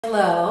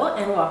Hello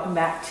and welcome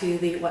back to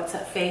the What's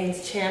Up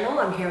Fangs channel.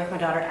 I'm here with my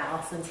daughter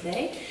Allison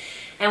today,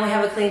 and we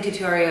have a cleaning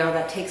tutorial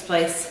that takes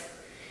place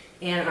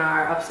in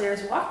our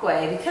upstairs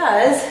walkway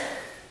because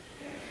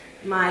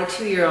my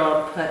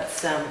 2-year-old put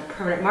some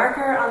permanent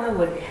marker on the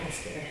wood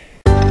banister.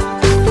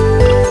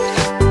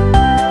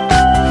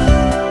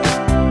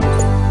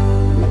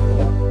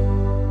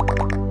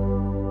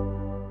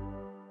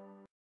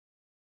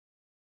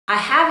 I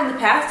have in the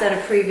past done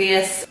a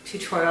previous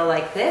tutorial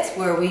like this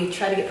where we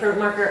try to get permanent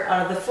marker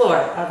out of the floor,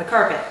 out of the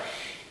carpet.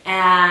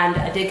 And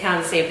I did kind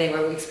of the same thing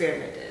where we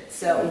experimented.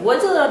 So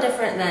wood's a little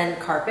different than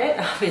carpet.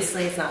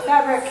 Obviously it's not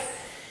fabric,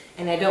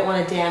 and I don't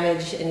want to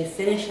damage any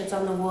finish that's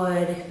on the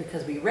wood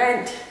because we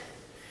rent.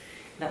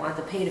 I don't want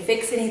to pay to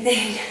fix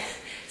anything.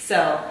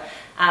 So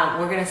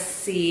we're going to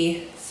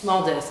see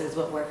small doses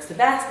what works the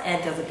best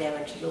and doesn't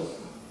damage the wood.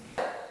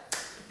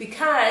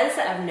 Because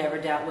I've never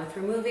dealt with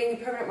removing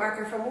permanent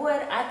marker from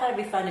wood, I thought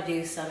it'd be fun to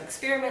do some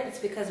experiments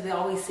because we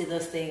always see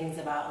those things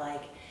about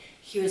like,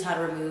 here's how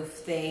to remove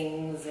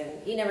things, and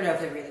you never know if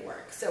they really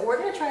work. So we're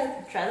gonna try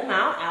them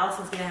out.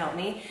 Allison's gonna help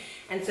me.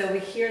 And so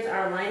here's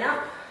our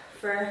lineup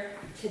for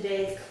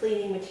today's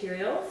cleaning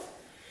materials.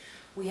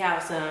 We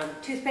have some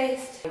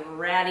toothpaste, a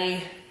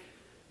Ratty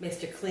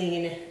Mr.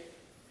 Clean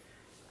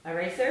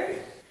eraser.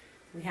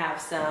 We have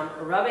some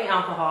rubbing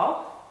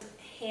alcohol,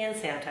 hand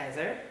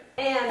sanitizer,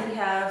 and we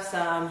have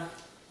some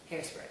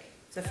hairspray.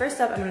 So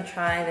first up, I'm going to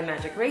try the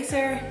magic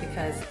eraser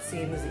because it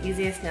seems the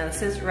easiest. Now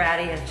this is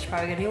Ratty and I should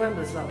probably get a new one, but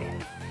this is all we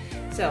have.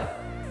 So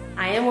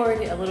I am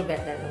worried a little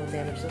bit that it will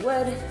damage the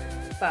wood,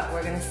 but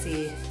we're going to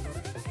see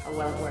how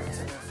well it works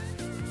or not.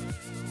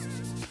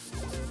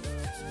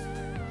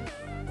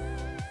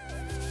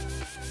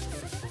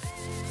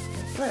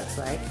 It looks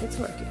like it's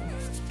working.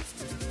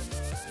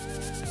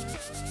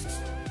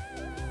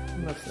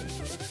 Mostly.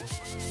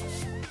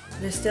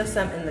 There's still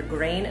some in the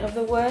grain of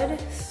the wood,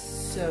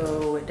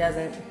 so it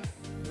doesn't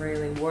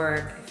really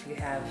work if you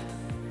have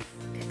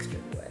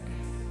textured wood.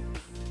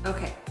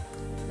 Okay,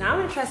 now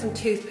I'm gonna try some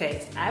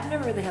toothpaste. I've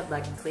never really had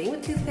luck cleaning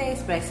with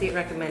toothpaste, but I see it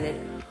recommended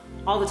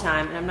all the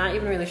time, and I'm not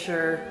even really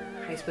sure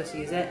how you're supposed to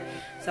use it.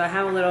 So I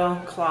have a little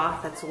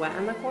cloth that's wet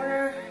in the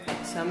corner,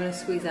 so I'm gonna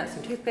squeeze out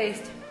some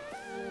toothpaste,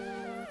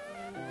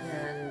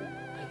 and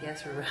I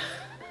guess rub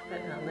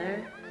it on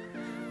there.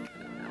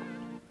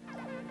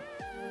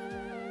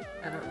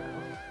 I don't know.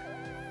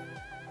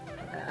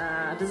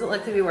 Does it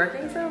look to be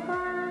working so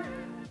far? I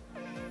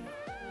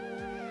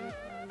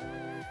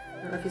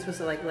don't know if you're supposed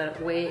to like let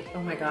it wait.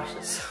 Oh my gosh,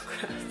 that's so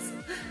gross.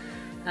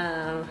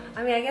 I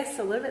mean, I guess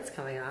a little bit's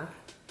coming off.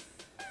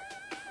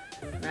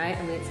 Right?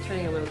 I mean, it's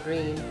turning a little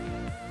green.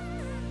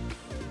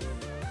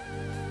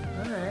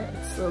 Alright,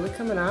 it's slowly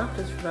coming off.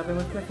 Just rubbing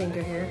with my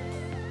finger here.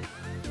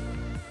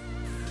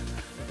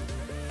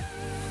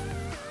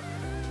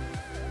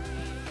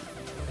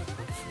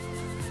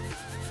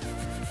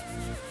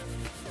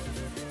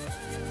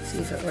 See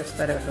if it works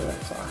better with a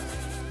little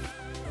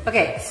cloth.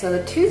 Okay, so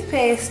the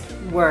toothpaste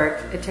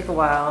worked. It took a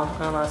while,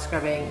 a lot of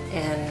scrubbing,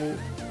 and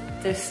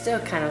there's still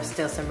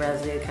some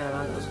residue kind of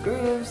on those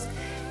grooves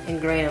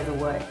and grain of the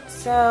wood.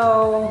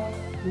 So,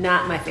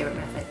 not my favorite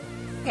method.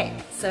 Okay,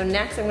 so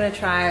next I'm gonna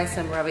try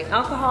some rubbing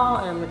alcohol,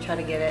 and I'm gonna try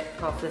to get it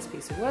off this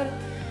piece of wood.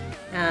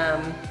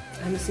 I'm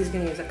just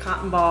gonna use a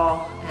cotton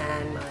ball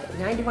and my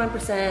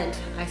 91%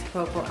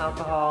 isopropyl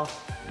alcohol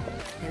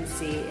and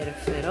see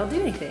if it'll do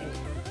anything.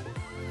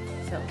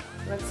 So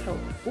let's hope.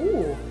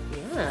 Ooh,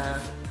 yeah.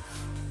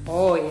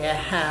 Oh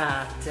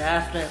yeah,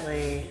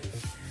 definitely.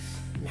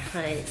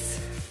 Nice.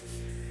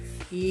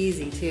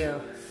 Easy too.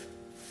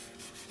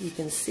 You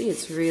can see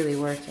it's really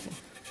working.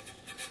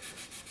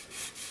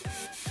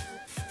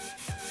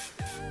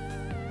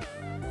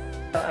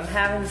 So I'm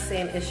having the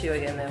same issue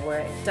again though,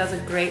 where it does a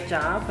great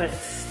job, but it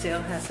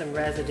still has some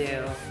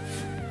residue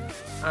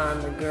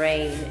on the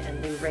grain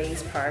and the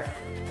raised part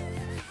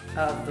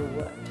of the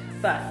wood.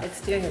 But it's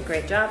doing a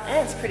great job,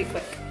 and it's pretty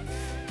quick.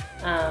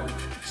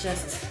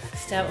 Just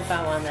haven't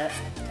found one that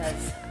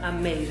does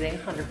amazing,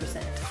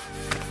 100%.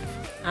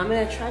 I'm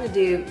gonna try to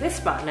do this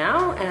spot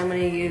now, and I'm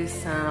gonna use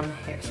some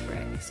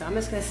hairspray. So I'm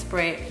just gonna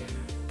spray it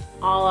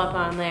all up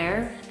on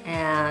there,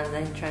 and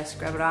then try to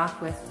scrub it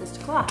off with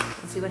just a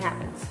cloth and see what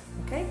happens,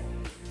 okay?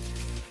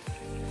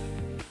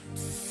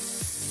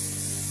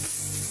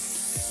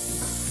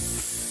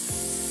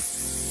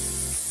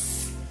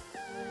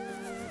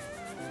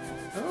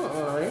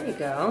 Oh, there you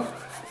go.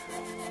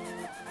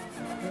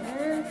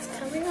 And it's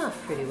coming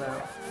off pretty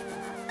well.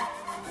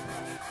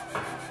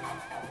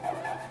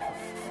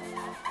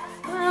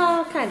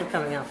 Well, kind of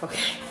coming off,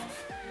 okay.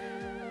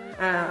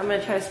 I'm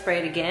gonna try to spray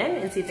it again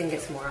and see if I can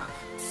get some more off.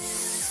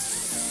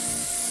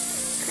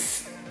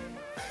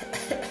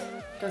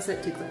 Don't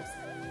sit too close.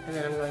 And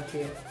then I'm going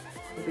to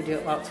maybe do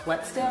it while it's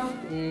wet still.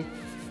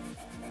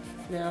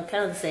 No,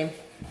 kind of the same.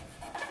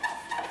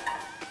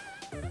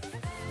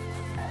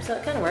 So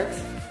it kind of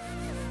works.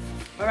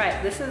 All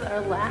right, this is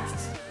our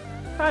last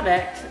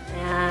product,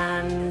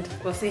 and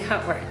we'll see how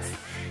it works.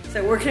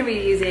 So we're gonna be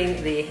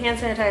using the hand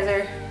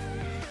sanitizer.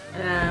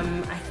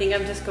 I think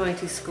I'm just going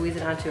to squeeze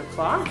it onto a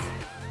cloth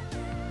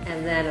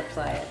and then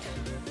apply it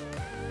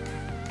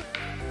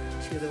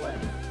to the wood.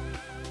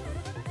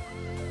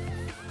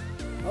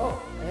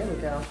 Oh, there we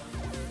go.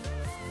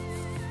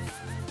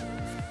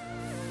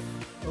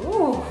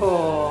 Ooh,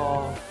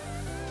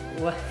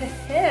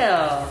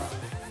 well,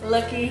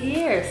 looky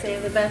here.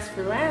 Save the best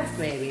for last,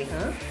 maybe,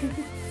 huh?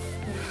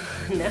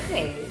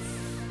 Nice.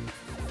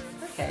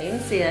 Okay, you can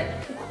see it.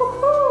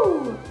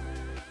 Woohoo!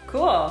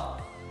 Cool.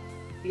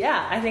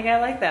 Yeah, I think I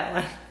like that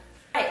one.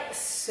 All right,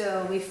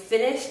 so we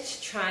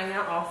finished trying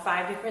out all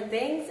 5 different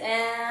things,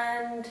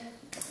 and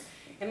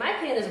in my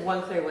opinion, there's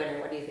one clear winner.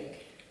 What do you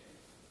think?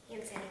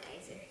 Hand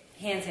sanitizer.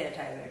 Hand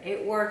sanitizer.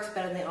 It works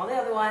better than all the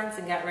other ones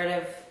and got rid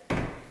of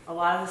a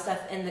lot of the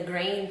stuff in the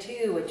grain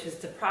too, which is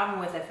the problem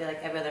with, I feel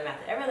like, every other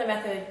method. Every other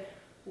method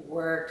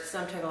worked.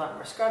 Some took a lot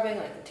more scrubbing,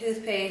 like the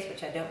toothpaste,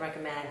 which I don't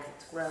recommend because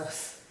it's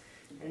gross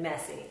and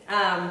messy.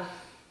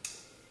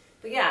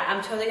 But yeah,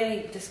 I'm totally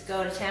gonna just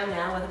go to town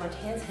now with a bunch of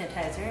hand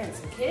sanitizer and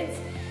some kids,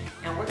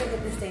 and we're gonna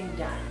get this thing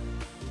done.